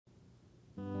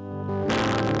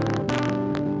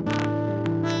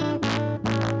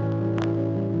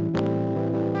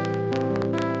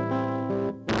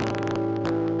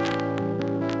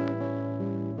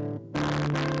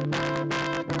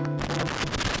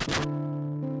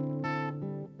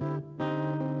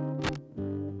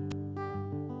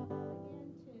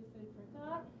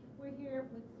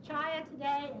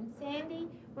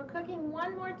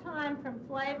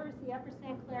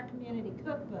community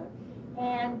cookbook.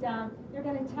 And they're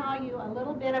going to tell you a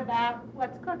little bit about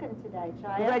what's cooking today,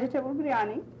 Chaya. Vegetable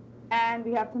biryani, and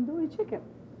we have tandoori chicken.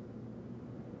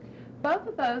 Both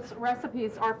of those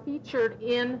recipes are featured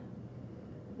in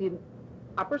the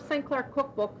Upper St. Clair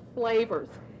Cookbook Flavors.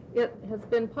 It has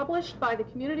been published by the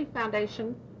Community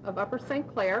Foundation of Upper St.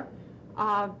 Clair.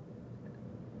 A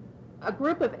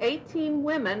group of 18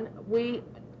 women, we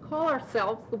call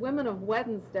ourselves the Women of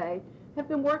Wednesday, have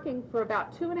been working for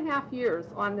about 2.5 years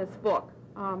on this book.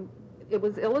 It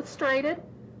was illustrated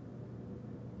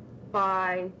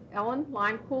by Ellen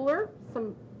Limecooler,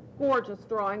 some gorgeous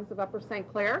drawings of Upper St.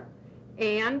 Clair,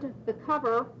 and the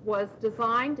cover was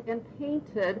designed and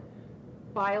painted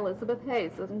by Elizabeth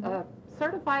Hayes, a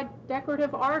certified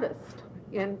decorative artist.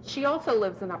 And she also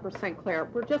lives in Upper St. Clair.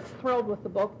 We're just thrilled with the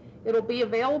book. It'll be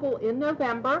available in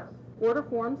November. Order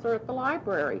forms are at the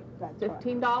library. That's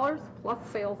 $15 plus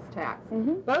sales tax.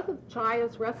 Both of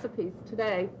Chaya's recipes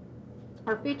today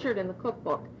are featured in the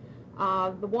cookbook.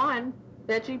 The one,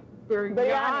 veggie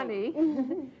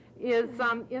biryani, is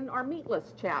in our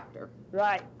meatless chapter.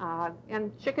 Right.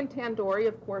 And chicken tandoori,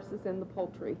 of course, is in the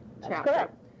poultry chapter.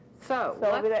 Correct. So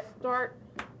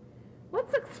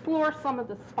let's explore some of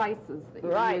the spices that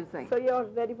you're using. So you're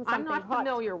ready for something I'm not hot.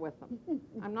 familiar with them.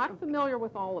 I'm not familiar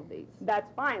with all of these.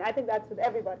 That's fine. I think that's with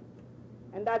everybody.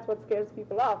 And that's what scares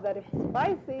people off, that if it's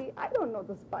spicy, I don't know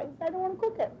the spice, I don't want to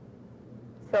cook it.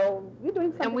 So we're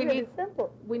doing something really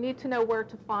simple. We need to know where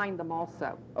to find them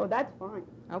also. Oh, that's fine.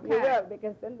 Okay. We will,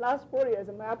 because in the last 4 years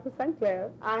in my Upper St.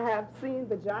 Clair, I have seen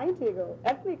the giant eagle,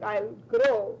 ethnic isle,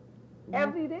 grow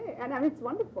every day, and I mean, it's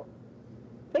wonderful.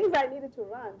 Things I needed to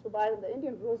run to buy in the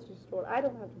Indian grocery store, I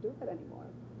don't have to do that anymore.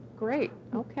 Great.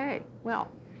 Okay. Well.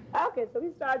 Okay, so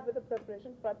we start with the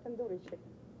preparation for tandoori chicken.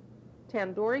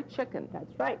 Tandoori chicken.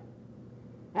 That's right.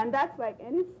 And that's like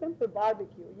any simple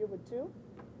barbecue you would do,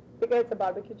 because it's a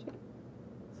barbecue chicken.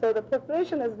 So the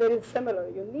preparation is very similar.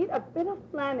 You need a bit of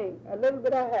planning, a little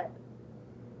bit ahead,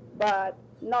 but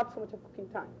not so much of cooking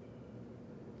time.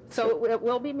 So it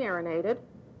will be marinated.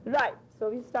 Right. So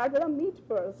we start with our meat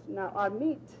first. Now our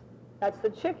meat, that's the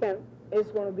chicken, is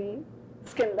going to be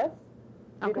skinless.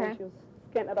 We don't use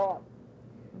skin at all.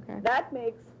 Okay. That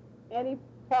makes any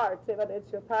part, say whether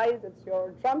it's your thighs, it's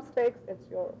your drumsticks, it's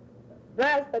your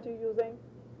breast that you're using,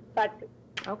 fat-free.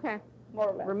 Okay. More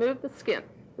or less. Remove the skin.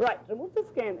 Right. Remove the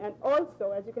skin. And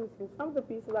also, as you can see, some of the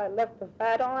pieces I left the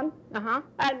fat on.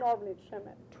 I normally trim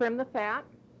it. Trim the fat?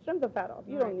 Trim the fat off.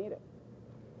 You don't need it.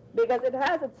 Because it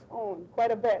has its own,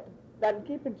 quite a bit, that'll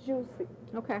keep it juicy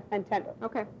and tender.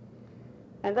 Okay.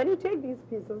 And then you take these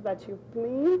pieces that you've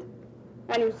cleaned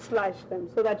and you slice them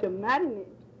so that your marinade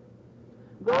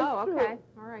goes through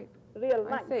all right. real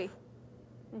nice. I see.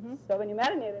 So when you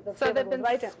marinate it, the so flavor they've been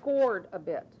goes right scored a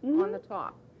bit on the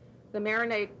top. The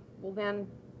marinade will then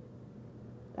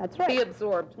be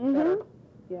absorbed better.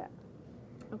 Yeah.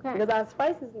 Okay. Because our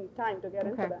spices need time to get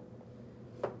into that.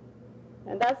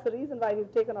 And that's the reason why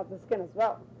we've taken off the skin as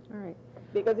well. All right.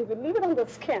 Because if you leave it on the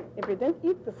skin, if you didn't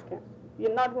eat the skin,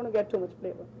 you're not going to get too much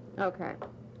flavor. Okay.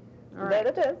 All right. There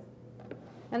it is.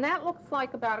 And that looks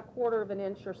like about 1/4 of an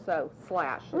inch or so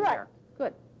slash in there.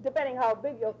 Good. Depending how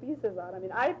big your pieces are. I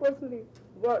mean, I personally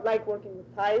like working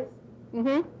with thighs.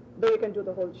 Though you can do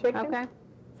the whole chicken. Okay.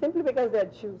 Simply because they're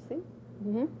juicy.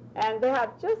 And they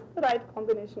have just the right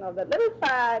combination of that little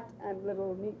fat and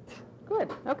little meat. Good.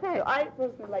 Okay. So I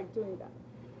personally like doing that.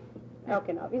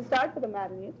 Okay, now we start with the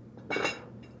marinade.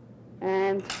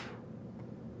 And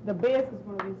the base is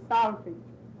going to be sour cream.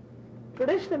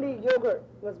 Traditionally, yogurt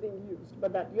was being used,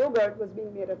 but that yogurt was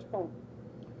being made at home.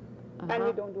 And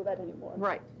we don't do that anymore.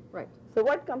 Right, right. So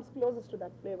what comes closest to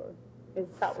that flavor is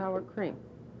sour cream.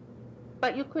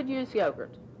 But you could use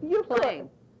yogurt. You could.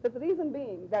 But the reason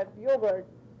being that yogurt,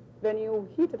 when you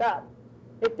heat it up,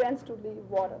 it tends to leave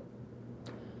water.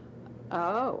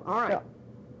 Oh, all right. So,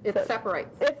 it separates.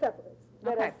 It separates.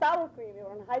 Whereas sour cream, you're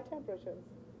on high temperatures,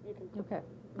 you can cook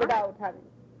without having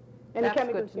any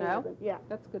chemical changes. Yeah.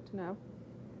 That's good to know.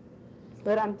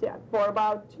 But I'm for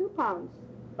about 2 pounds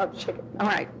of chicken. All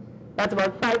right. That's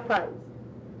about 5 thighs.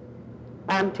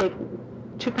 I'm taking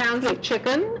 2 pounds of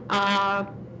chicken, half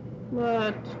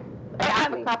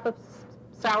a cup of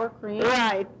sour cream.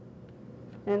 Right.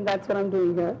 And that's what I'm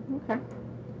doing here. Okay.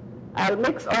 I'll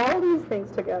mix all these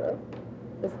things together.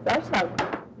 That's sour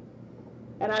cream.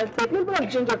 And I'll take a little bit of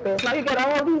ginger paste. Now you get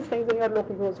all these things in your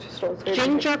local grocery store. So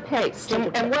ginger paste.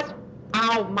 And what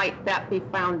aisle might that be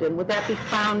found in? Would that be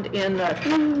found in the,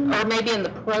 or maybe in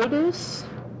the produce?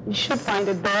 You should find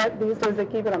it there. These days they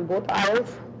keep it on both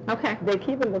aisles. Okay. They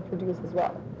keep it in the produce as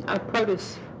well.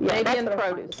 Produce. Yeah, maybe in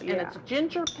produce. And it's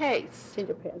ginger paste.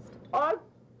 Ginger paste. Or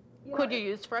Could you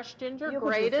use fresh ginger, you could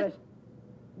use grated? fresh.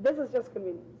 This is just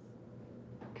convenience.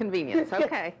 Convenience,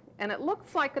 okay. And it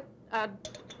looks like a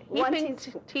One heaping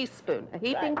teaspoon. teaspoon, a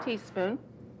heaping Right. teaspoon.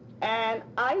 And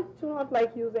I do not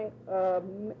like using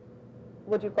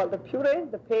what you call the puree,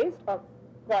 the paste of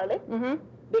garlic,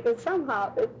 because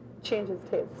somehow it changes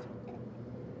taste.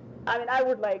 I mean, I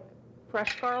would like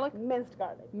Fresh garlic? minced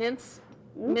garlic. Minced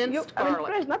I mean, garlic.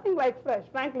 fresh, nothing like fresh.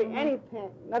 Frankly, anything,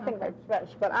 nothing like fresh.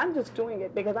 But I'm just doing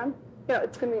it because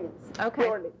it's convenience. Okay.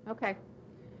 Purely. Okay.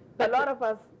 A lot of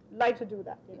us like to do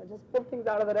that. Just pull things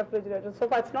out of the refrigerator. So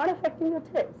far, it's not affecting your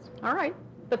taste. All right.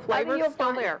 The flavor you'll is still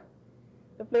find- there.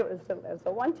 The flavor is still there.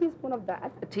 So 1 teaspoon of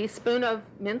that. A teaspoon of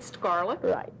minced garlic.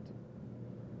 Right.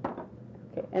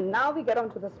 Okay. And now we get on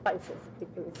to the spices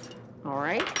because All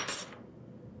right.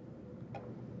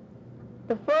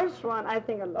 the first one, I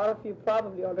think a lot of you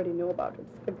probably already know about it.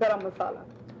 It's the garam masala.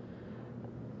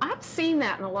 I've seen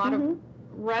that in a lot of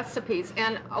recipes,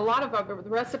 and a lot of the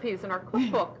recipes in our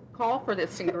cookbook call for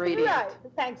this ingredient. Right.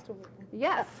 Thanks to me.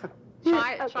 Yes.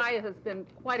 Chaya has been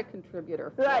quite a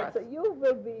contributor for Right, us. so you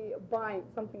will be buying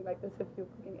something like this if you're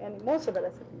cooking most of the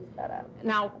recipes that are.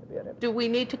 Now, do we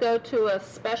need to go to a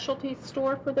specialty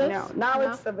store for this? No, now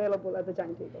it's available at the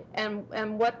giant table.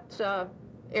 And what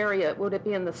area? Would it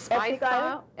be in the spice Ethnic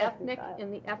aisle? Ethnic, Ethnic aisle.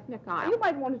 in the ethnic aisle. You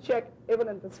might want to check even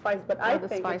in the spice, but I the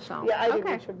think spice aisle. yeah, I think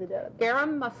Okay. it should be there.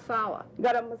 Garam masala.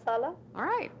 Garam masala, All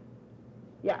right.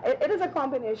 yeah, it is a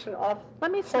combination of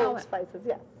Let me smell whole it. spices,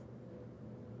 yes.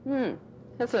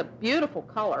 It's a beautiful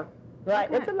color. Right,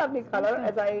 Okay. it's a lovely color,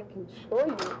 as I can show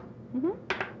you.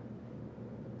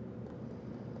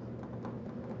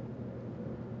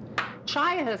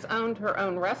 Chaya has owned her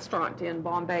own restaurant in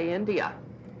Bombay, India.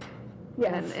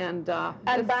 Yes. And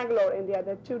And Bangalore, India,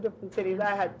 they're 2 different cities.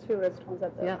 I had 2 restaurants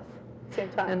at the Yes. same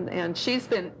time. And she's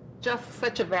been just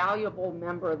such a valuable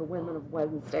member of the Women of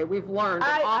Wednesday. We've learned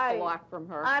an awful lot from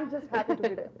her. I'm just happy to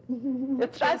be there.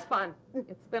 It's just fun.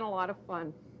 It's been a lot of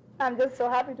fun. I'm just so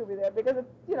happy to be there because it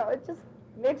just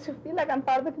makes you feel like I'm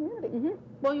part of the community.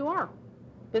 Well, you are.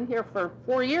 Been here for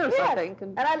 4 years, Yes, I think.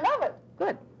 and I love it.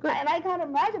 Good. And I can't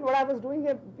imagine what I was doing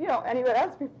here, anywhere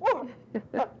else before.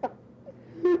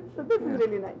 So this is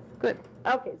really nice. Good.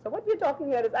 Okay, so what we're talking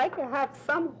here is I can have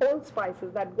some whole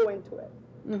spices that go into it,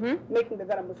 making the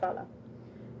garam masala.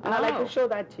 And I'd like to show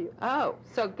that to you. Oh,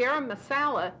 so garam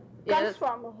masala Comes is...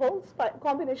 from a whole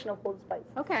combination of whole spices.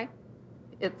 Okay.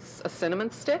 It's a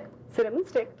cinnamon stick, Cinnamon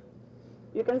stick.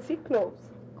 You can see cloves.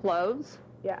 cloves,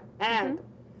 Yeah. And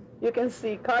you can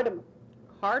see cardamom.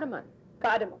 cardamom.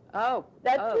 Cardamom. Oh.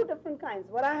 There are 2 different kinds.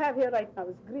 What I have here right now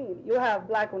is green. You have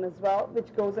black one as well,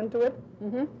 which goes into it.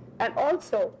 And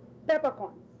also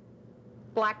peppercorns.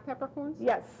 Black peppercorns?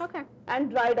 Yes. Okay.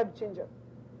 And dried up ginger.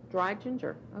 Dried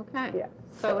ginger. Okay. Yeah.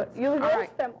 So it's, you all roast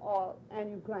right. them all and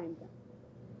you grind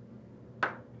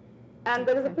them. And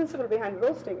there is a principle behind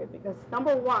roasting it because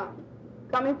number 1,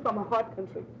 coming from a hot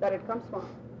country that it comes from,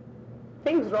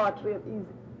 things rot real easy.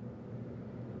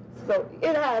 So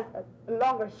it has a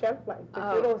longer shelf life if you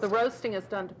Oh, roast the it roasting is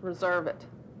done to preserve it.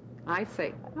 I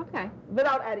see. Okay.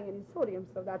 without adding any sodium,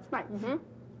 so that's nice.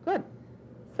 Good.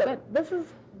 So Good. this is,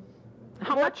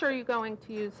 How much are you going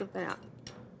to use of that?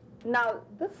 now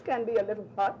this can be a little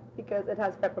hot because it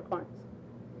has peppercorns.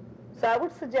 So I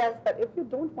would suggest that if you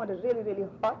don't want it really, really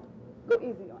hot, go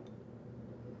easy on it.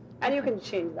 And you can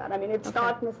change that. I mean, it's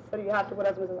not necessary you have to put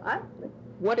as much as I like.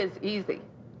 What is easy?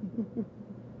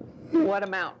 What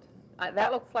amount?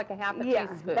 That looks like a half a Yeah,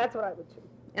 teaspoon. that's what I would do.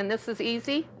 And this is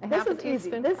easy? A This half a is easy.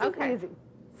 teaspoon? This Okay. is easy.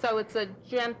 So it's a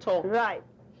gentle Right.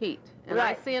 heat. And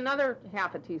Right. I see another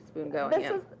half a teaspoon going This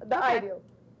in. is the Okay. ideal.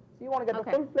 So you want to get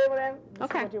Okay. the full flavor in, this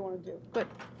Okay. is what you want to do. Good.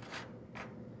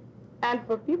 And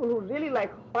for people who really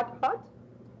like hot,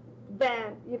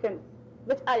 then you can,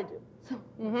 which I do. So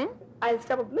I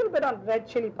step up a little bit on red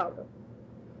chili powder.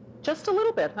 Just a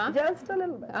little bit, huh? Just a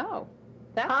little bit. Oh,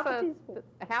 that's Half a teaspoon.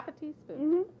 a half a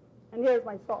teaspoon. And here's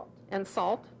my salt. And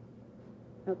salt.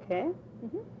 Okay.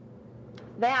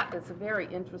 That is a very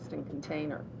interesting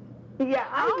container. Yeah,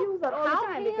 I use that all the How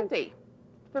time. because- handy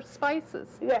for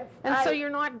spices. Yes. And so you're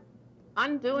not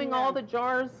undoing all No. the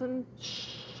jars and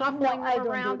shuffling No, them I don't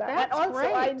around. do that. That's and also,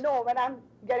 great. I know when I'm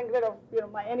getting rid of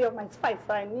any of my spice,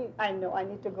 I know I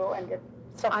need to go and get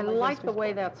stuff. I from my like the grocery way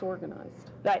store. that's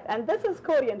organized. Right, and this is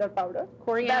coriander powder.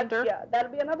 Coriander.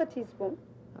 That'll be another teaspoon.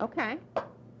 Okay.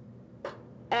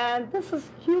 And this is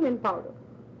cumin powder.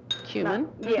 Cumin.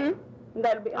 Yeah.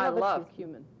 That'll be I another love teaspoon.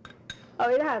 cumin. Oh,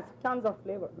 it has tons of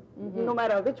flavor. No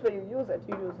matter which way you use it.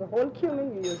 You use the whole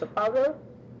cumin, you use the powder.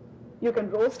 You can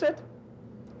roast it.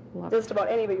 Love Just about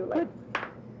any way you like.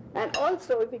 And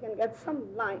also, if you can get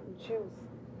some lime juice,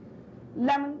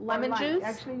 Lemon Lemon or lime. juice?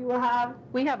 Actually, you have,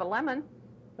 We have a lemon.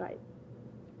 right.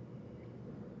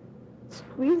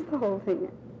 Squeeze the whole thing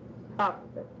in. Half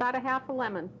of it. About a half a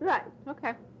lemon. Right.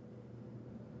 Okay.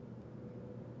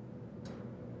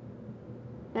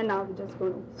 And now we're just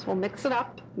going to So we'll mix it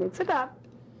up. mix it up.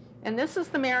 And this is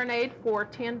the marinade for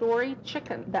tandoori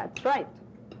chicken. That's right.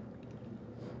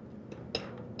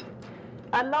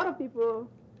 A lot of people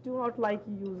do not like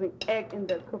using egg in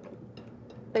their cooking.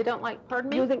 They don't like, pardon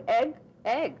me? Using egg?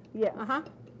 Egg. Yes. Uh-huh.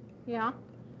 Yeah.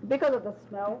 Because of the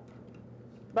smell.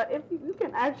 But if you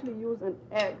can actually use an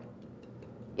egg.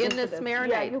 In into this Yeah,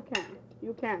 marinade? you can.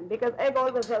 You can. Because egg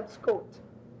always helps coat.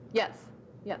 Yes.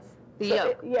 Yes. The So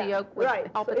yolk. yeah, The yolk would right.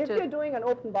 help So it if to... you're doing an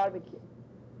open barbecue,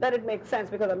 then it makes sense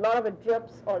because a lot of it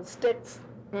drips or sticks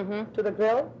Mm-hmm. to the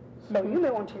grill. So Mhm. you may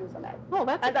want to use an egg. Oh,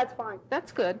 And that's fine.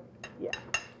 that's good. Yeah.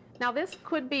 Now this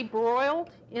could be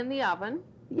broiled in the oven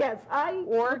Yes,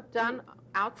 or done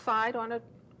outside on a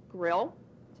grill.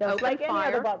 just open like any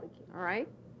fire. other barbecue. All right.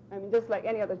 I mean, just like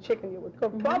any other chicken you would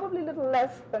cook. Mhm. Probably a little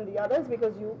less than the others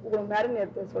because you will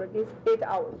marinate this for at least 8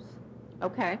 hours.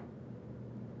 Okay.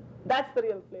 That's the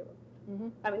real flavor. Mm-hmm.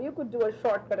 I mean, you could do a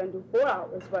shortcut and do 4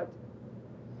 hours, but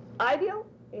ideal,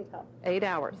 8 hours. 8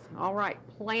 hours. All right.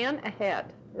 Plan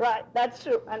ahead. Right, that's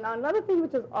true. And another thing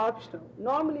which is optional,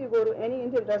 normally you go to any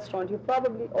Indian restaurant, you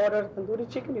probably order tandoori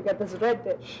chicken, you get this red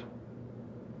dish.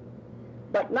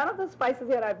 But none of the spices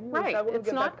here I've used, Right. I wouldn't It's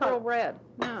give not that color. real red.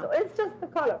 So No. it's just the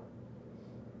color.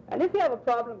 And if you have a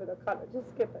problem with the color, just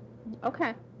skip it.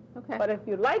 Okay. Okay. But if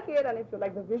you like it and if you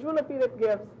like the visual appeal it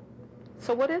gives,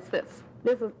 So what is this?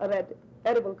 this is a red,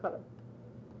 edible color.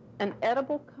 An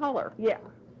edible color. Yeah.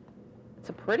 It's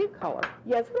a pretty color.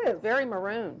 Yes, it is. Very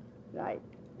maroon. Right.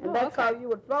 And Oh, that's okay. how you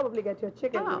would probably get your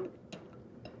chicken. Oh. meat.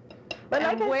 But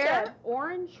And like where I said,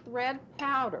 orange red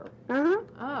powder. uh-huh.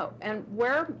 Oh, and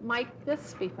where might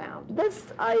this be found?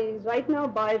 This I right now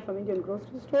buy from Indian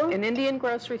grocery store. An Indian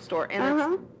grocery store, and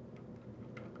Uh-huh.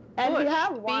 And it's we Bush,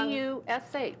 have one.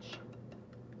 B-U-S-H.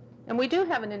 And we do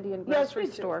have an Indian Yes, grocery we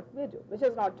do. store. We do, which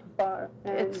is not too far.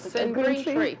 And It's in Green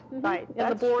Tree. Mhm. Right. In the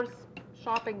that's- Boers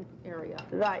shopping area.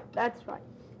 Right, that's right.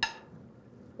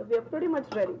 So we are pretty much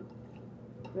ready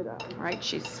with our, All right,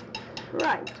 she's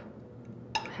right.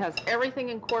 has everything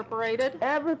incorporated.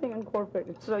 Everything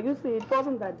incorporated. So you see, it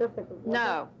wasn't that difficult. was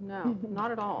No, no,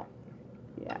 not at all.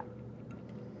 it?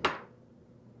 Yeah.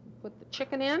 Put the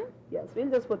chicken in. Yes, we'll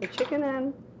just put the chicken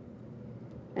in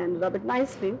and rub it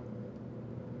nicely.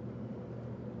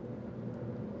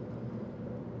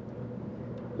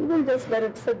 We will just let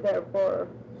it sit there for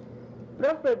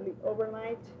preferably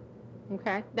overnight.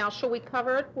 Okay. Now, shall we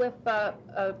cover it with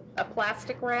a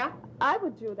plastic wrap? I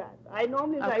would do that. I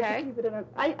normally try Okay. to keep it in a.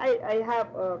 I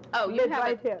have a Oh, you lid have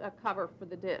right here. a cover for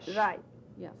the dish. Right.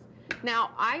 Yes.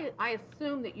 Now, I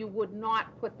assume that you would not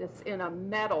put this in a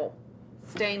metal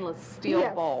stainless steel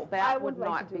Yes, bowl. I That would would like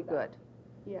not to be do good. that.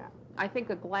 Yeah. I think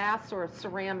a glass or a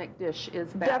ceramic dish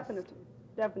is best. Definitely.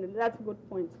 Definitely. That's a good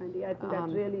point, Sandy. I think that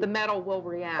really. The metal will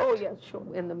react Oh yes, sure.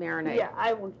 in the marinade. Yeah,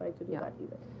 I won't try to do Yeah. that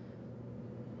either.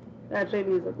 That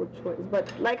really is a good choice.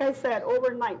 But like I said,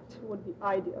 overnight would be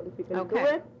ideal if you can do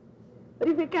Okay. it. But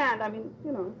if you can't, I mean,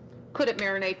 Could it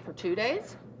marinate for 2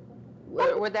 days?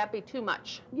 Or would that be too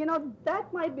much?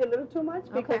 that might be a little too much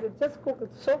because Okay. it just cooks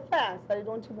so fast that you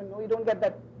don't even know, you don't get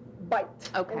that bite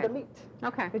in Okay. the meat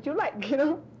Okay. that you like,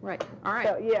 Right. All right.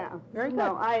 So yeah. Very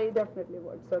No, good. I definitely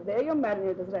would. So there your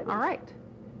marinade is ready. All right.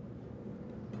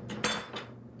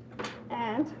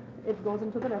 And it goes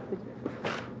into the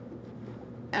refrigerator.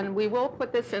 And we will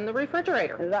put this in the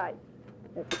refrigerator. Right.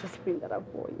 Let me just clean that up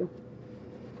for you.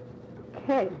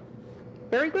 Okay.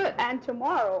 Very good. And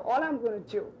tomorrow, all I'm going to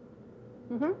do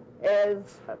Mm-hmm.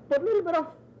 is put a little bit of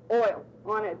oil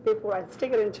on it before I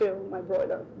stick it into my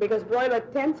broiler because broiler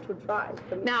tends to dry.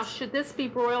 the meat. Now, should this be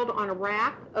broiled on a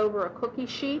rack over a cookie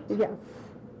sheet? Yes.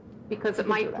 Because it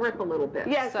You can do might that. drip a little bit.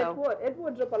 Yes, so, it would. It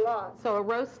would drip a lot. So a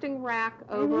roasting rack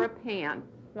over a pan.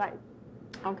 Right.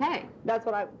 Okay. That's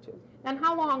what I would do. And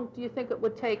how long do you think it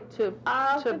would take to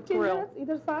 15 grill? minutes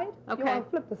either side. Okay. You want to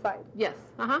flip the side. Yes.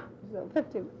 Uh-huh. So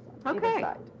 15 minutes on Okay. either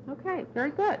side. Okay.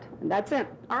 Very good. And that's it.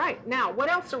 All right. Now,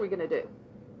 what else are we going to do?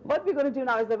 What we're going to do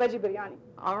now is the veggie biryani.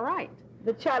 All right.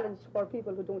 The challenge for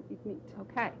people who don't eat meat.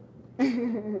 Okay.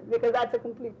 Because that's a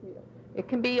complete meal. It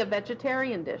can be a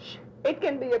vegetarian dish. It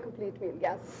can be a complete meal,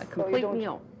 yes. A So you complete don't-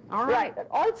 meal. All Right. right. And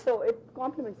also, it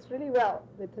complements really well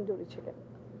with tandoori chicken.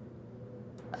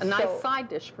 A nice So- side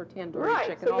dish for tandoori Right.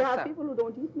 chicken So you also. have people who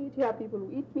don't eat meat, you have people who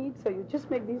eat meat, so you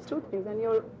just make these two things and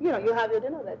you have your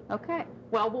dinner ready. Okay.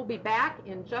 Well, we'll be back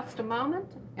in just a moment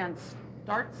and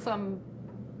start some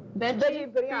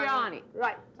Veggie biryani.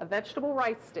 Right. A vegetable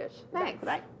rice dish. Thanks. That's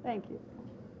right. Thank you.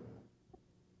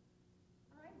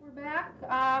 All right, we're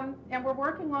back, and we're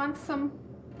working on some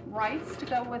rice to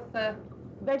go with the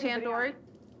tandoori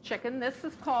chicken. This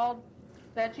is called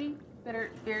veggie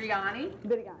biryani.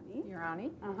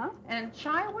 Biryani. And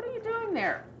Shia, what are you doing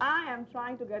there? I am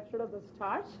trying to get rid of the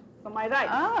starch from my rice.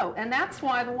 Oh, and that's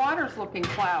why the water's looking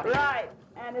cloudy. Right.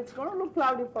 And it's going to look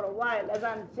cloudy for a while as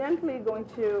I'm gently going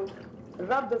to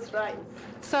rub this rice.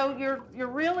 So you're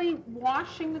really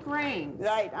washing the grains.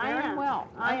 Right, I am. Very well.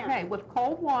 I okay, am. with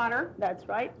cold water. That's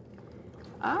right.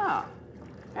 Ah.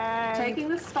 And Taking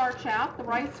the starch out, the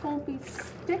rice won't be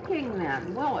sticking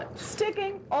then, will it?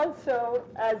 sticking also,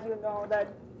 as you know,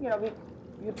 that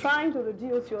you're trying to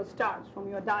reduce your starch from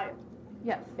your diet.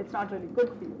 Yes. It's not really good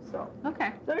for you, so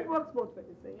Okay. it works both ways.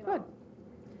 Good.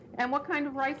 And what kind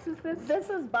of rice is this? This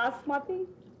is basmati,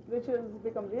 which has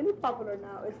become really popular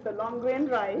now. It's the long grain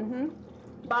rice. Mm-hmm.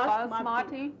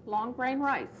 Basmati long grain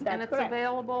rice. That's and it's correct.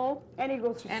 available Any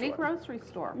grocery any store. grocery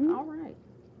store. Mhm. All right.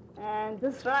 And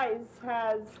this rice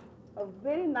has a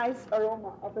very nice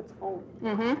aroma of its own.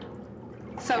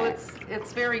 Mm-hmm. So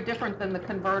it's very different than the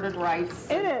converted rice.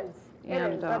 It is.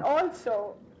 And, And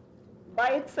also, by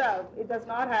itself, it does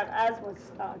not have as much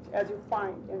starch as you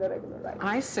find in the regular rice.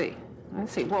 I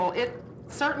see. Well, it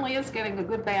certainly is getting a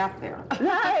good bath there.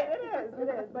 Right, it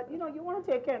is. But you want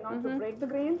to take care not to break the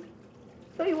grains.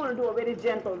 So you want to do a very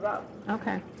gentle rub.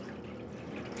 Okay.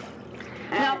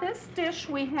 Now this dish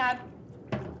we had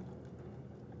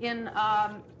in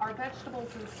our vegetables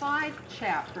inside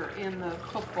chapter in the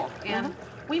cookbook, and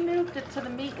we moved it to the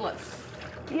meatless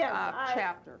Yes,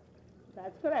 chapter.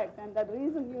 That's correct. And the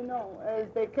reason is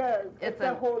because it's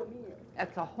a whole meal.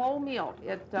 It's a whole meal.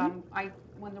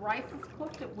 When the rice is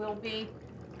cooked, it will be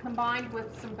combined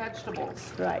with some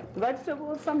vegetables. Right.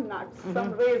 Vegetables, some nuts,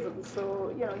 some raisins.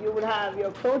 So, you would have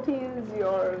your proteins,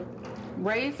 your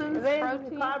Raisins,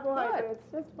 protein, carbohydrates,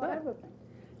 just for Good. everything.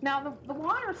 Now the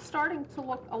water's starting to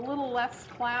look a little less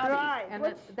cloudy, Right, and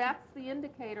that's the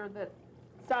indicator that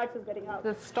Starch is getting out.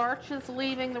 the starch is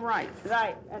leaving the rice.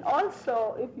 Right. And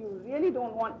also, if you really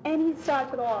don't want any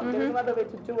starch at all, there's another way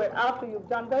to do it. After you've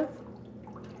done this,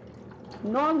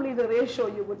 normally the ratio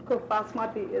you would cook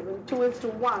basmati is in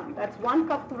 2:1. That's 1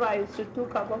 cup of rice to 2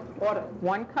 cups of water.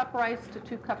 1 cup rice to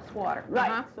 2 cups water.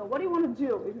 Right. So what do you want to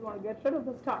do if you want to get rid of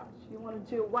the starch? You want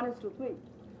to do 1:3.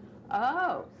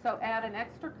 Oh, so add an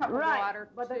extra cup of water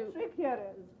But to... the trick here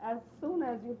is, as soon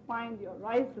as you find your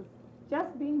rice is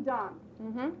just being done,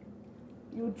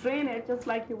 you drain it just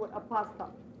like you would a pasta.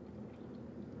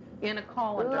 In a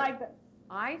colander. Like this.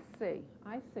 I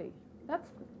see. That's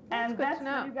And good that's to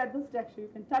know. when you get this texture. You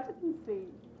can touch it and see.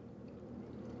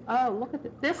 Oh, look at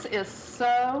this. This is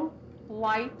so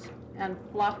light and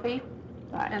fluffy,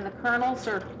 and the kernels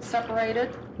are separated.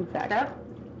 Exactly.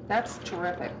 That's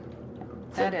terrific.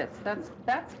 That is. That's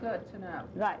good to know.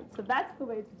 Right. So that's the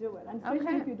way to do it. And especially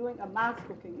Okay. if you're doing a mass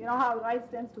cooking. You know how rice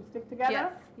tends to stick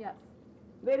together? Yes.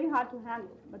 Very hard to handle.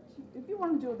 But if you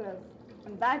want to do this,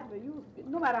 and that way,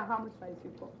 no matter how much rice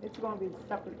you cook, it's going to be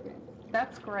separate grains.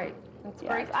 That's great. That's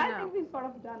great to I know. think we've sort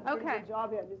of done a pretty good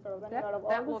job here. We sort of running out of all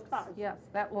That the looks, starch. yes,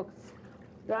 that looks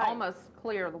Right. almost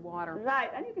clear, the water. Right,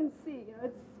 and you can see,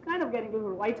 it's kind of getting a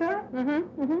little whiter.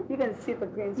 You can see the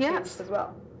grains Yes. changed as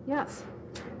well. Yes.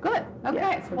 Good. Okay.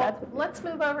 Yeah, so well, that's what- let's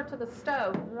move over to the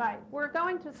stove. Right. We're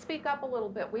going to speak up a little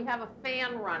bit. We have a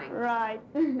fan running. Right.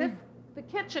 The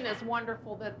kitchen is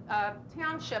wonderful. The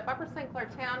township, Upper St. Clair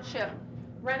Township,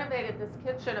 renovated this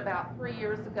kitchen about 3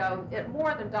 years ago. It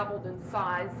more than doubled in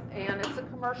size, and it's a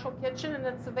commercial kitchen, and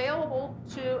it's available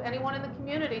to anyone in the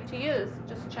community to use.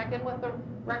 Just check in with the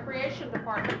recreation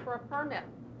department for a permit.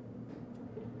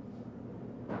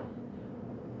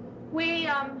 We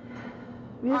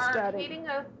We're are starting. heating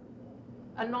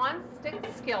a non-stick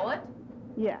skillet.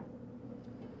 Yeah.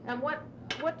 And what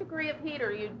degree of heat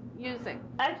are you using?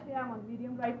 Actually, I'm on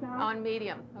medium right now. On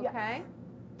medium, Yes. okay?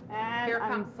 And Here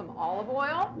comes some olive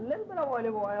oil. a little bit of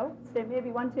olive oil, say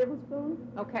maybe 1 tablespoon.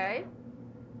 Okay,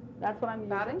 That's what I'm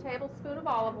about a using. tablespoon of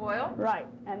olive oil. Right.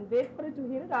 And wait for it to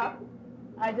heat it up.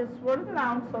 I just swirl it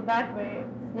around so that way,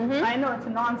 I know it's a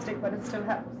non-stick, but it still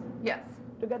helps Yes,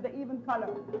 to get the even color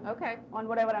okay, on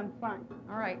whatever I'm frying.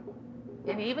 all right.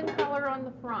 An even color on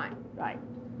the frying. Right.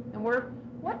 And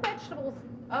what vegetables,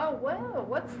 oh, whoa,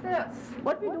 what's this?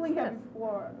 What we're What's doing here this?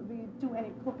 before we do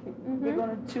any cooking, we're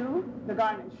going to do the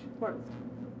garnish first.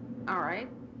 All right.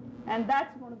 And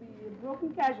that's going to be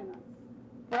broken cashew nuts.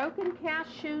 Broken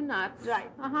cashew nuts. Right.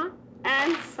 Uh-huh.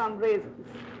 And some raisins.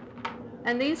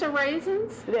 And these are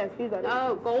raisins? Yes, these are raisins.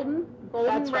 Oh, golden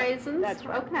That's right. raisins? That's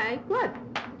right. Okay, good.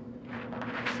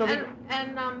 So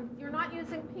And you're not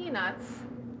using peanuts.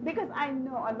 Because I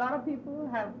know a lot of people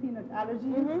have peanut allergies.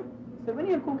 Mm-hmm. So when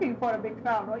you're cooking for a big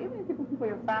crowd, or even if you're cooking for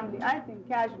your family, I think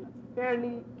cashew nuts are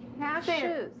fairly Cashews.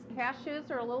 safe. Cashews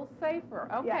are a little safer.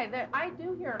 Okay, Yeah. I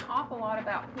do hear an awful lot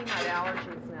about peanut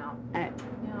allergies now. And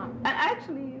Yeah.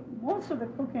 actually, most of the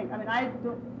cooking, I mean,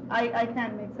 I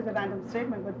can't make such a random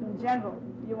statement, but in general,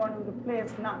 you want to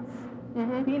replace nuts,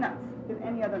 Mm-hmm. peanuts, with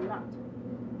any other nut.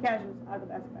 Cashews are the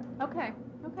best bet. Okay.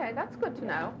 Okay, that's good to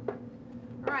know.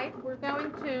 All right, we're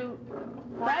going to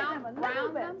Fry them a little brown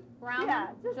bit. them. Brown Yeah,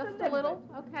 them. just a a little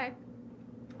little. Okay.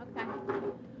 Okay.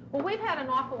 Well, we've had an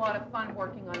awful lot of fun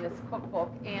working on this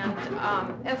cookbook, and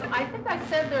as I think I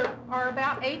said, there are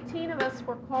about 18 of us.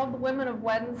 We're called the Women of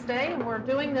Wednesday, and we're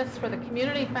doing this for the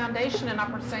Community Foundation in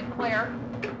Upper St. Clair.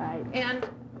 Right. And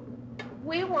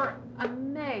we were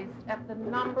amazed at the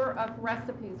number of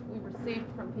recipes we received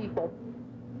from people.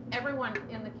 Everyone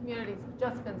in the community has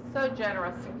just been so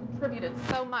generous and contributed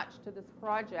so much to this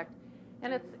project.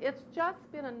 And it's just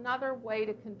been another way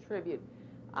to contribute.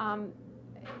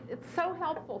 It's so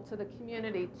helpful to the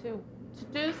community to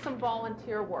do some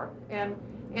volunteer work and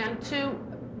to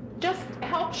just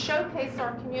help showcase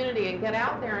our community and get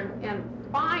out there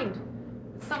and find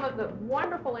some of the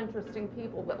wonderful, interesting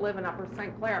people that live in Upper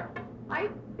St. Clair.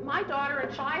 My daughter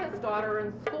and Chaya's daughter are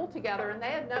in school together, and they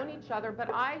had known each other, but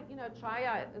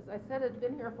Chaya, as I said, had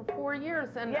been here for 4 years,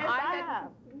 and Yes, I I had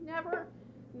have.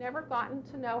 never gotten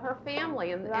to know her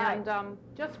family. And, Right. and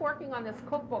just working on this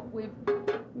cookbook, we've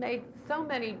made so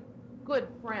many good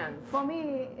friends. For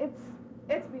me, it's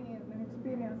been an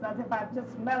experience as if I've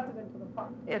just melted into the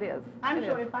pot. It is. I'm It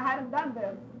sure is. if I hadn't done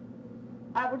this,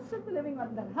 I would still be living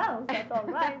in that house, that's all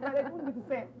right, but it wouldn't be the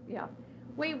same. Yeah,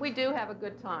 we do have a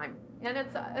good time, and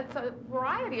it's a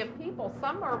variety of people.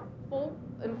 Some are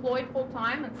employed full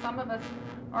time, and some of us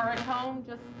are at home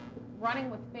just running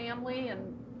with family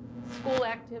and school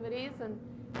activities,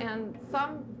 and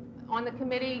some on the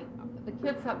committee. The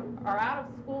kids are out of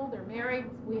school, they're married.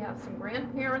 We have some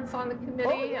grandparents on the committee.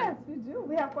 Oh yes, we do.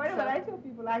 We have quite a So- variety of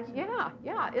people actually.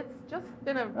 Yeah, it's just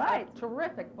been a Right.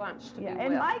 terrific bunch to Yeah, be in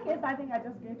with. my case, I think I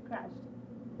just get crashed.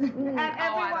 And I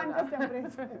everyone don't just know.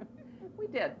 embraced it. We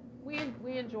did.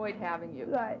 We enjoyed having you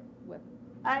Right. with.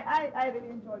 I really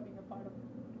enjoy being a part of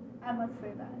it. I must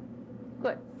say that.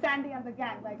 Good. Sandy and the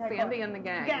gang, like I call Sandy it. and the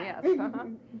gang, Gang. yes.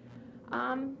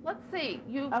 Let's see.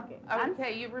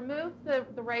 Okay, You removed the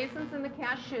raisins and the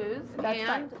cashews, That's and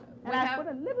right. we And I have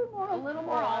put a little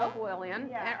more olive oil in.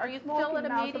 Yeah, Are you it's still smoking at a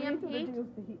now, so we medium need to heat?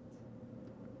 reduce the heat.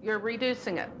 You're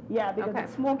reducing it. Yeah, because Okay.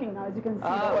 it's smoking now, as you can see.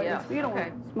 Oh, the oil. yes, You don't okay.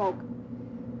 want to smoke.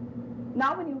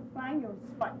 Now when you're frying your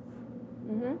spice,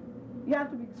 Mm-hmm. you have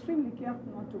to be extremely careful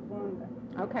not to burn them.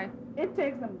 Okay. It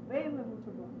takes them very little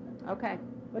to burn them. Okay.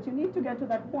 But you need to get to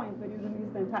that point where you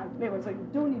release the entire flavor, so you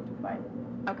do need to fry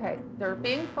them. Okay. They're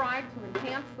being fried to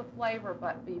enhance the flavor,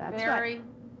 but be That's very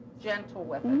gentle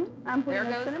with Mhm. it. I'm putting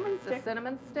There a goes cinnamon the stick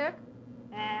cinnamon stick.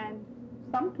 and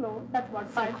some cloves. That's about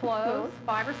Some 5 cloves,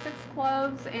 5 or 6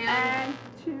 cloves, and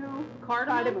 2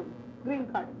 cardamom. green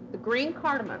cardamom. The green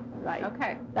cardamom. Right.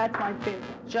 Okay. That's my favorite.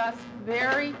 Just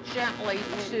very gently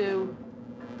to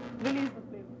Release the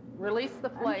flavor. release the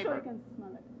I'm sure flavor. you can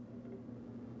smell it.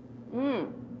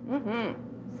 Mm-hmm.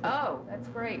 Oh, that's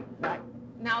great. Right.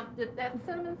 Now, did that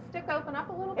cinnamon stick open up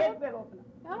a little bit? It will open up.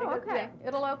 Oh, Because, okay.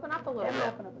 It'll open up a little It will bit.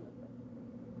 open up a little bit.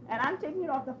 And I'm taking it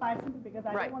off the fire simply because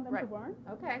I Right, don't want them right. to burn.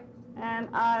 Okay. And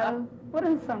I'll put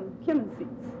in some cumin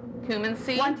seeds. Cumin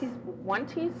seeds? 1 teaspoon. 1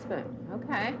 teaspoon.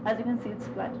 Okay. As you can see, it's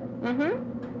splattering. Mm-hmm.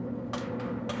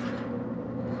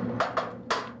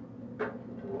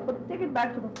 But take it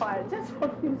back to the fire just for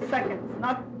a few seconds,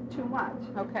 not too much.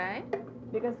 Okay.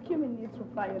 Because cumin needs to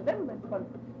fry a little bit for the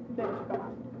flavor to come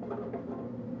out.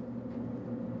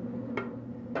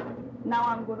 Now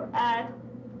I'm going to add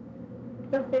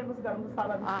the famous garam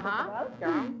masala we spoke about.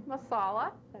 Garam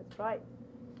masala, That's right.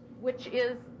 which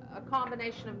is a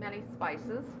combination of many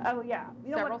spices. Oh yeah.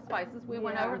 You know Several what? spices. We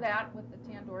went Yeah. over that with the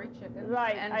tandoori chicken.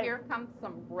 Right, And here comes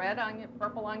some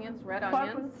purple onions, red Purple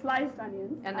onions, sliced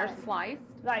onions. and they're sliced.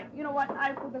 Right. You know what?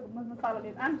 I put the masala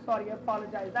in. I'm sorry. I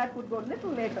apologize. That would go a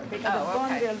little later because Oh, it's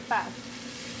gone okay. real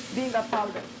fast. Being a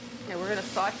powder. Okay, we're going to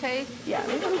saute Yeah.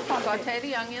 We're going to saute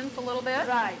the onions a little bit.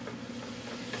 Right.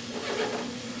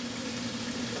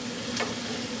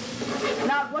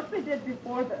 Now, what we did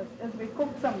before this is we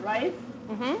cooked some rice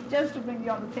Mm-hmm. just to bring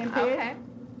you on the same page. Okay.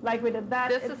 Like we did that.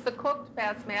 This It's is the cooked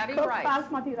basmati cooked rice.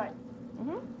 basmati rice.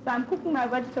 Mm-hmm. So I'm cooking my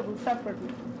vegetables separately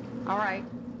All right.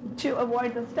 to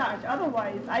avoid the starch.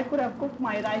 Otherwise, I could have cooked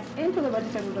my rice into the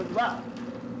vegetables as well.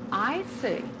 I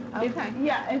see. Okay.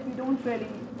 If you don't really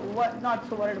not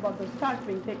so worried about the starch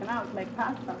being taken out like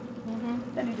pasta,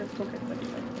 then you just cook it very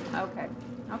quickly. Okay.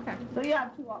 Okay. So you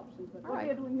have two options. But All what right.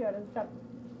 we are doing here is that,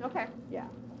 Okay. yeah.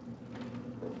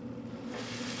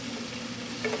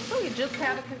 So you just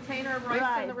have a container of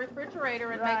rice in the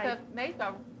refrigerator and make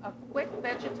a quick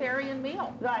vegetarian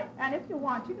meal. Right, and if you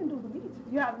want, you can do the meat.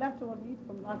 You have leftover meat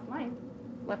from last night.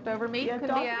 Leftover meat You can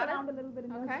toss be it added? around a little bit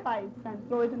in your spice and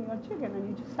throw it in your chicken, and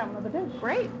you just have another dish.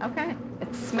 Great. Okay.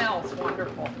 It smells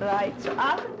wonderful. Right, so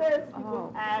after this, you Oh.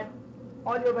 will add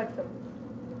all your vegetables.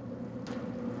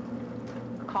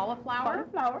 Cauliflower?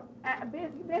 Cauliflower.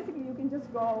 Basically, you can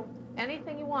just go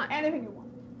Anything you want. anything you want.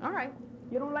 All right.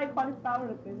 You don't like cauliflower,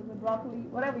 replace it with broccoli,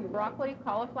 whatever you want. Broccoli,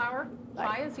 cauliflower. Right.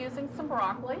 Chai is using some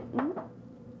broccoli.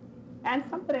 And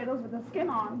some potatoes with the skin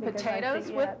on. because I Potatoes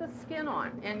think, with the skin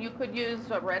on. And you could use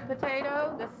a red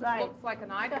potato. This Right. looks like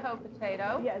an Idaho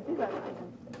potato. Yes, these are the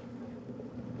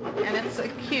potatoes. And it's a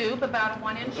cube, about a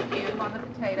 1-inch cube on the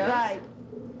potatoes. Right.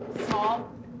 Small.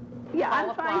 Yeah,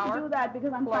 I'm trying to Cauliflower, do that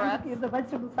because I'm trying florets. to keep the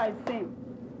vegetable size same.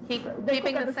 Keeping at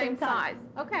the the same same size.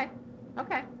 time. Okay.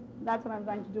 Okay. That's what I'm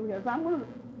trying to do here. So I'm going to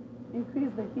increase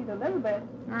the heat a little bit.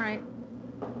 All right.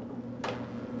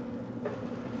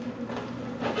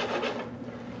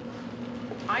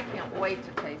 I can't wait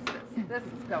to taste this. This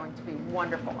is going to be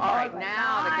wonderful. All right,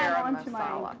 now the garam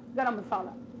masala. Garam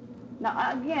masala.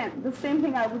 Now again, the same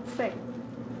thing I would say.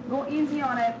 Go easy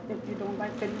on it if you don't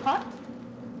like very hot.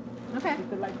 Okay. If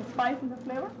you like the spice and the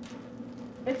flavor.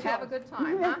 It's Have a yours. good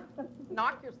time, huh?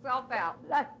 Knock yourself out.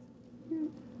 Right.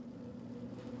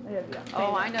 There we are.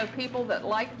 Oh, I know people that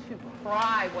like to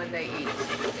cry when they eat.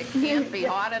 It can't be Yeah.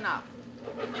 hot enough.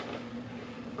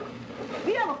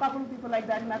 We have a couple of people like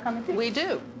that in our community. We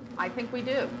do. I think we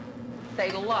do. They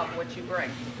love what you bring.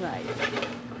 Right.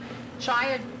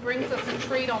 Chaya brings us a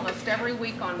treat almost every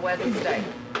week on Wednesday.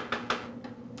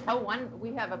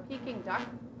 We have a Peking duck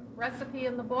recipe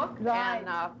in the book. Right.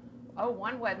 And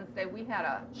one Wednesday we had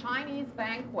a Chinese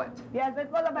banquet. Yes, it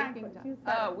was a Peking banquet. duck. You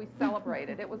said it. We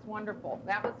celebrated. It was wonderful.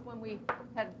 That was when we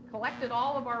had collected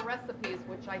all of our recipes,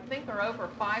 which I think are over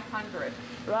 500.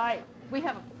 Right. We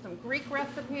have some Greek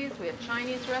recipes, we have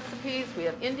Chinese recipes, we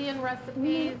have Indian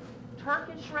recipes,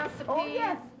 Turkish recipes. Oh,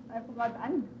 yes. I forgot.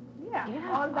 Yeah,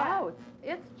 all that. Oh,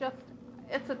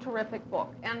 it's a terrific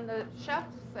book. And the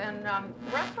chefs and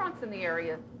restaurants in the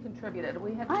area contributed.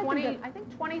 We had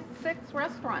 26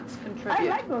 restaurants I contribute.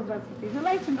 like those recipes. I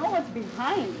like to know what's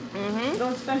behind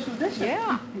those special dishes.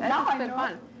 Yeah, Now that's I been know.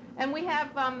 fun. And we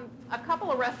have a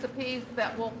couple of recipes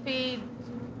that will feed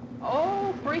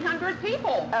 300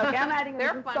 people. Okay, I'm adding a They're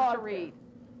little fun salt to here. read.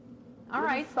 All Little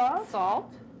right, salt?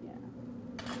 Salt. Yeah.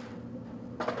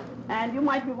 And you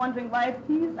might be wondering why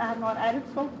peas I have not added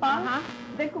so far.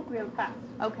 They cook real fast.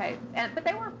 Okay, but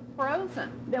they were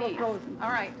frozen. They were peas. frozen. All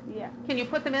right. Yeah. Can you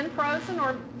put them in frozen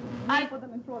or? I put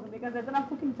them in frozen because there's enough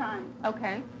cooking time.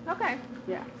 Okay. Okay.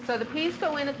 Yeah. So the peas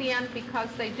go in at the end because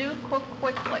they do cook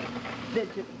quickly. They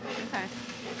do. Okay.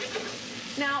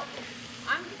 Now,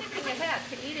 I'm thinking ahead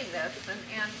to eating this,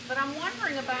 but I'm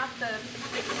wondering about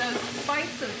those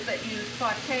spices that you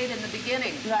sautéed in the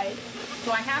beginning. Right.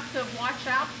 Do I have to watch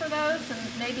out for those and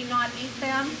maybe not eat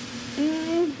them?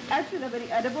 Actually, they're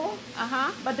very edible,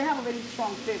 but they have a very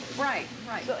strong flavor. Right,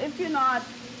 right. So if you're not,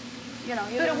 you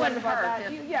But it don't worry wouldn't about hurt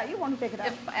that. if- You want to take it out.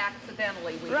 If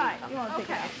accidentally we Right, eat them. you want to take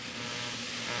it Okay. out.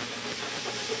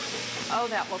 Oh,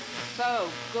 that looks so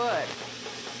good.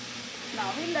 Now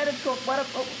we let it cook, but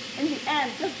in the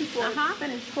end, just before it's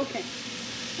finished cooking,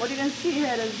 what you can see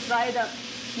here is dried up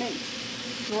mint.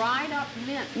 Dried up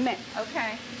mint. Mint.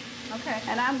 Okay. Okay.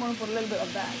 And I'm going to put a little bit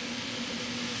of that.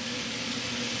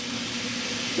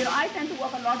 I tend to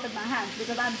work a lot with my hands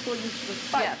because I'm so used to the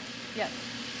spice. Yes. Yes.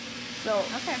 So,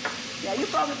 Okay. yeah, you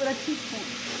probably put a teaspoon.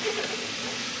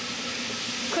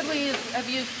 Could we have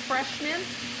used fresh mint?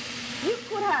 You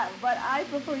could have, but I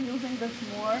prefer using this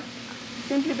more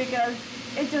simply because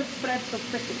it just spreads so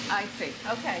quickly. I see.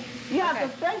 Okay. You have Okay.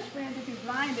 the fresh mint, if you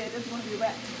grind it, it's going to be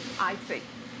wet. I see.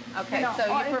 Okay, or so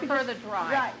if you prefer just- the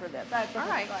dry right, for this. Right, All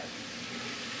right. Right.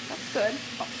 That's good.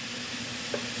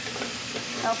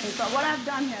 Okay, so what I've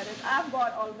done here is I've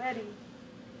got already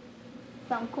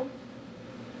some cooked.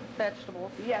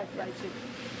 Vegetables. Yes, I see.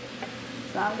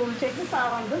 So I'm going to take this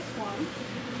out on this one.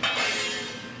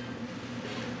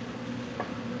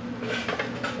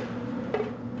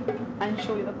 And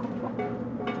show you the cooked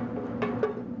one.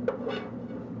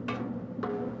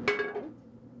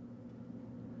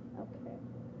 Okay.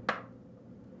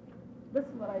 This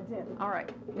is what I did. All right.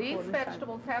 These Before this time.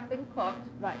 vegetables have been cooked.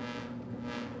 Right.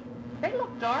 They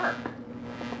look dark.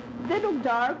 They look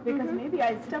dark because maybe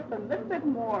I stuffed a little bit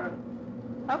more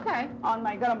Okay. on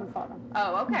my garam masala.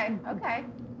 Oh, okay, okay.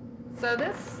 So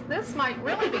this might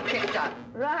really be kicked up.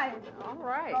 Right. All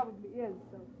right. Probably is.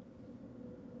 So.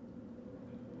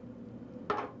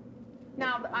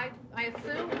 Now, I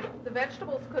assume the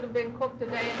vegetables could have been cooked a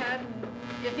day ahead, and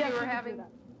if Yes, you were we could do having that.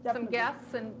 some Definitely.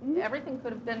 guests, and everything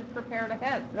could have been prepared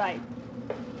ahead. Right.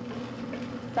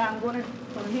 So I'm going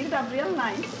to heat it up real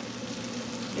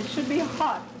nice. It should be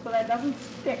hot so that it doesn't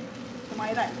stick to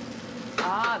my rice.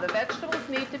 Ah, the vegetables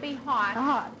need to be hot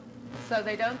Hot. so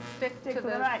they don't stick to to the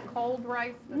the rice. cold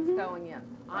rice that's going in.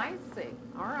 I see.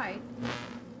 All right.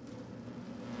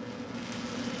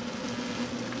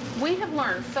 We have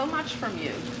learned so much from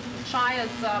you. Chaya's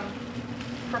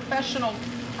professional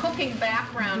cooking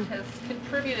background has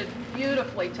contributed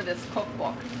beautifully to this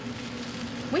cookbook.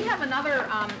 We have another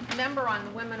member on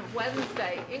the Women of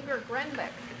Wednesday, Inger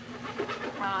Grenbeck.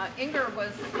 Inger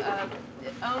was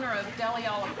owner of Deli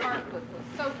a la Carte, which was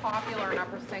so popular in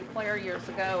Upper St. Clair years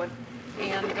ago,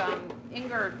 and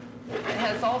Inger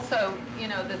has also, you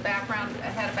know, had a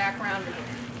background in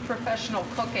professional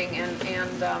cooking,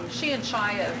 and she and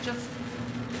Chaya have just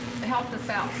helped us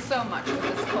out so much with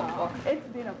this cookbook. It's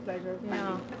been a pleasure.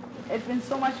 Yeah. It's been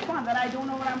so much fun that I don't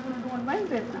know what I'm going to do on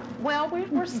Wednesdays now. Well,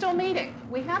 we're still meeting.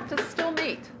 We have to still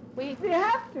meet. We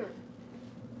have to.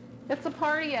 It's a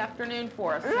party afternoon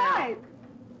for us now. Right.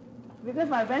 Because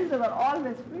my Wednesdays are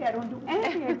always free. I don't do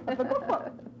anything except the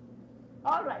cookbook.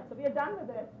 All right, so we are done with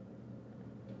it.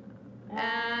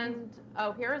 And,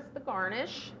 oh, here's the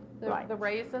garnish, Right. the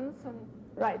raisins. And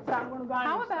Right, so I'm going to garnish.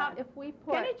 how about that. if we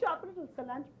put... Can you chop a little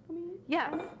cilantro for me?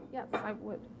 Yes, yes, I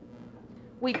would.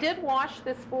 We did wash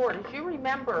this board. As you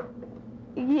remember,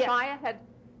 Yes. Chaya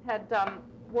had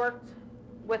worked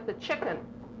with the chicken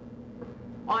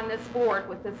on this board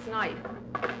with this knife.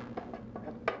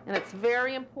 And it's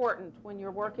very important when you're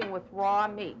working with raw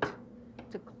meat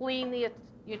to clean the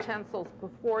utensils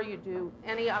before you do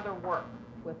any other work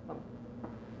with them.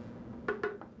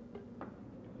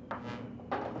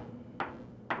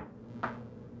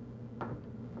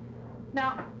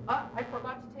 Now, I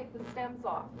forgot to take the stems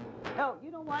off. Oh,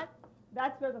 you know what?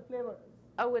 That's where the flavor is.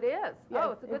 Oh, it is? Yes,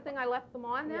 Oh, it's a good thing I left them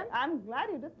on then? Yeah, I'm glad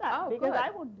you did that Oh, because good. I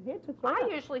would hate to throw I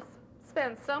them. usually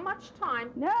spend so much time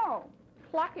No.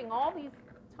 plucking all these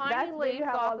tiny That's where you leaves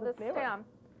have off all of the the flavor. stem.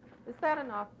 Is that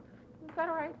enough? Is that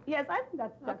all right? Yes, I think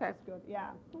that's Okay. just good.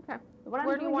 Yeah. Okay. What I'm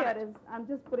Where do you doing want here it? is I'm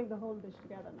just putting the whole dish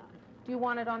together now. Do you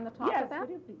want it on the top Yes, of that? would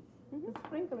you please? Mhm. Just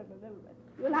sprinkle it a little bit.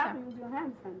 You'll have Okay. to use your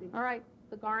hands, Sandy. All right.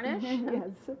 The garnish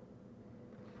Yes.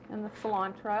 and the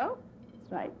cilantro.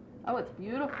 That's right. Oh, it's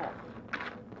beautiful.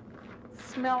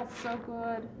 Smells so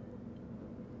good.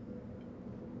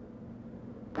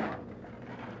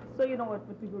 So you know what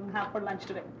we're going to have for lunch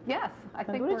today. Yes, I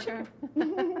think Tandoori we're chicken.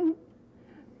 going.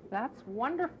 That's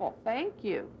wonderful. Thank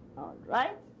you. All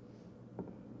right.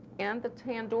 And the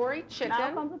tandoori chicken.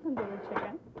 Now comes the tandoori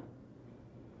chicken.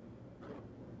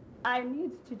 I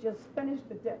need to just finish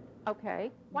the dip.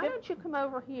 Okay. Why Dip. don't you come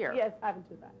over here? Yes, I will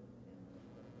do that.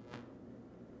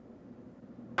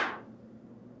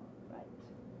 Right.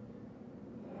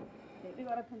 Okay, we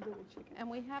got a tandoori chicken. And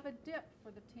we have a dip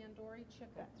for the tandoori chicken.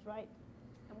 That's right.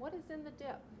 And what is in the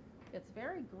dip? It's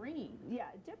very green. Yeah,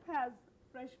 dip has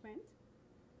fresh mint,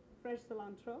 fresh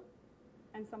cilantro,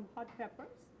 and some hot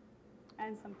peppers,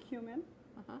 and some cumin,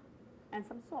 Uh-huh. and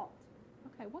some salt.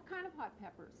 Okay, what kind of hot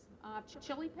peppers?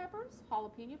 Chili peppers?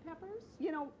 Jalapeno peppers?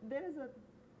 You know, there is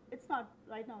it's not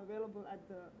right now available at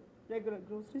the regular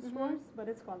grocery stores, but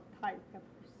it's called Thai peppers.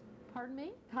 Pardon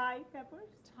me? Thai peppers,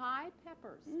 Thai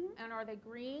peppers. Mhm. And are they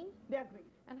green? they're green.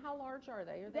 And how large are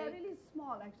they? Are They're they really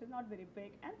small, actually, not very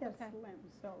big, and they're Okay. slim,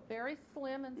 so. very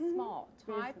slim and Mhm. small?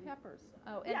 Very Thai slim. peppers.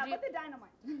 Oh, and Yeah, do you- but they're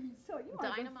dynamite. So you want to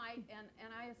just- dynamite,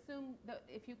 and I assume that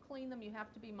if you clean them, you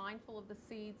have to be mindful of the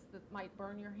seeds that might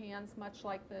burn your hands, much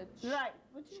like the Right.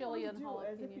 What you chili want and to do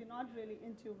is, if jalapeno. you're not really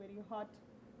into very hot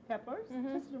peppers,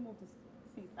 Mhm. just remove the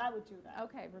seeds. I would do that.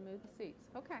 Okay, remove the seeds.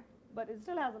 Okay. But it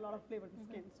still has a lot of flavor to the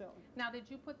skin, so. Now, did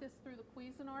you put this through the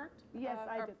Cuisinart? Yes,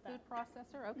 I our did food that.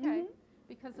 processor? Okay. Mhm.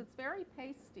 Because it's very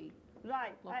pasty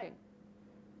Right. looking.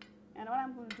 And what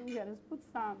I'm going to do here is put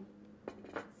some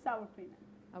sour cream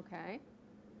in. Okay.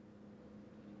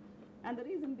 And the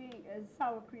reason being is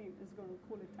sour cream is going to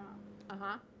cool it down.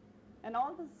 Uh-huh. And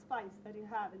all the spice that you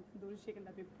have in tandoori chicken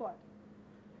that we put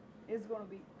is going to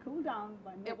be cooled down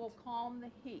by mint. It will calm the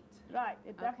heat. Right,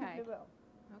 it Okay. definitely will.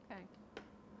 Okay.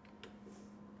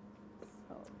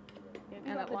 So, here we And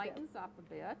got it the dip. lightens up a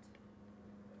bit.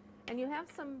 And you have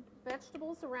some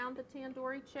vegetables around the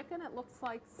tandoori chicken. It looks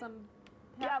like some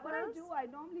peppers. Yeah, what I do, I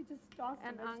normally just toss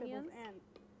And the vegetables onions?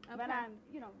 in when Okay. I'm,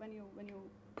 when you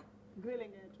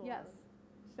grilling it. Or, Yes.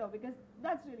 So because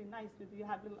that's really nice with you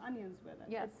have little onions with it.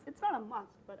 Yes. It's not a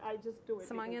must, but I just do it.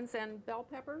 Some because- onions and bell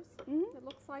peppers. Mhm. It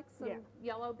looks like some Yeah.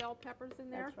 yellow bell peppers in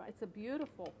there. That's right. It's a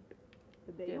beautiful.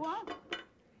 But there you dish. are.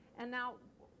 And now,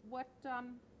 what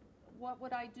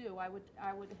would I do? I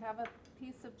would have a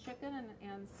piece of chicken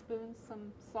and spoon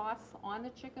some sauce on the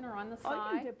chicken or on the Or you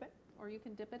side. can dip it. Or you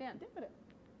can dip it in. Dip it in.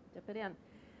 Dip it in.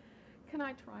 Can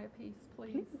I try a piece,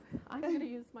 please? I'm going to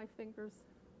use my fingers.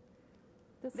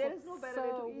 This There looks is no better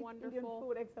so way to eat wonderful. Indian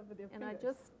food except with your And fingers. I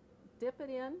just dip it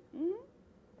in. Mhm.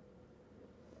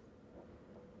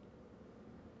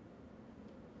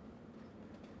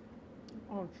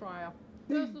 Oh, Shia,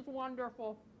 this is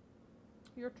wonderful.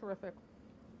 You're terrific.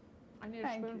 I need a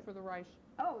Thank spoon you. for the rice.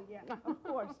 Oh yeah, of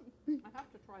course. I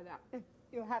have to try that.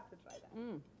 You have to try that.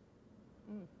 Mm.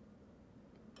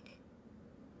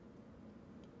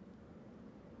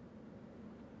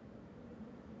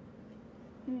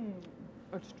 Mm.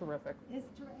 It's terrific. It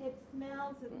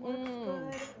smells, it looks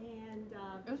good, and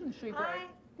Isn't she I great?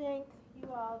 think you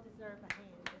all deserve a hand.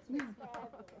 This was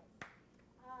fabulous.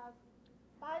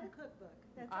 Buy the cookbook.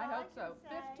 That's I all hope so.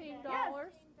 can say. $15? $15.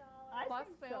 I Plus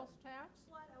think so. sales tax.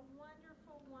 What a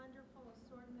wonderful, wonderful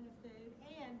assortment of food,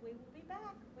 and we will be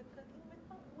back with cooking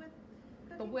with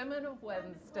The cooking Women of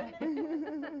Wednesday. Absolutely,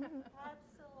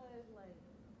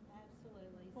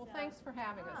 absolutely. Well, So- thanks for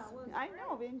having us. Oh, well, it's I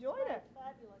know, we great. enjoyed It's it.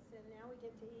 great.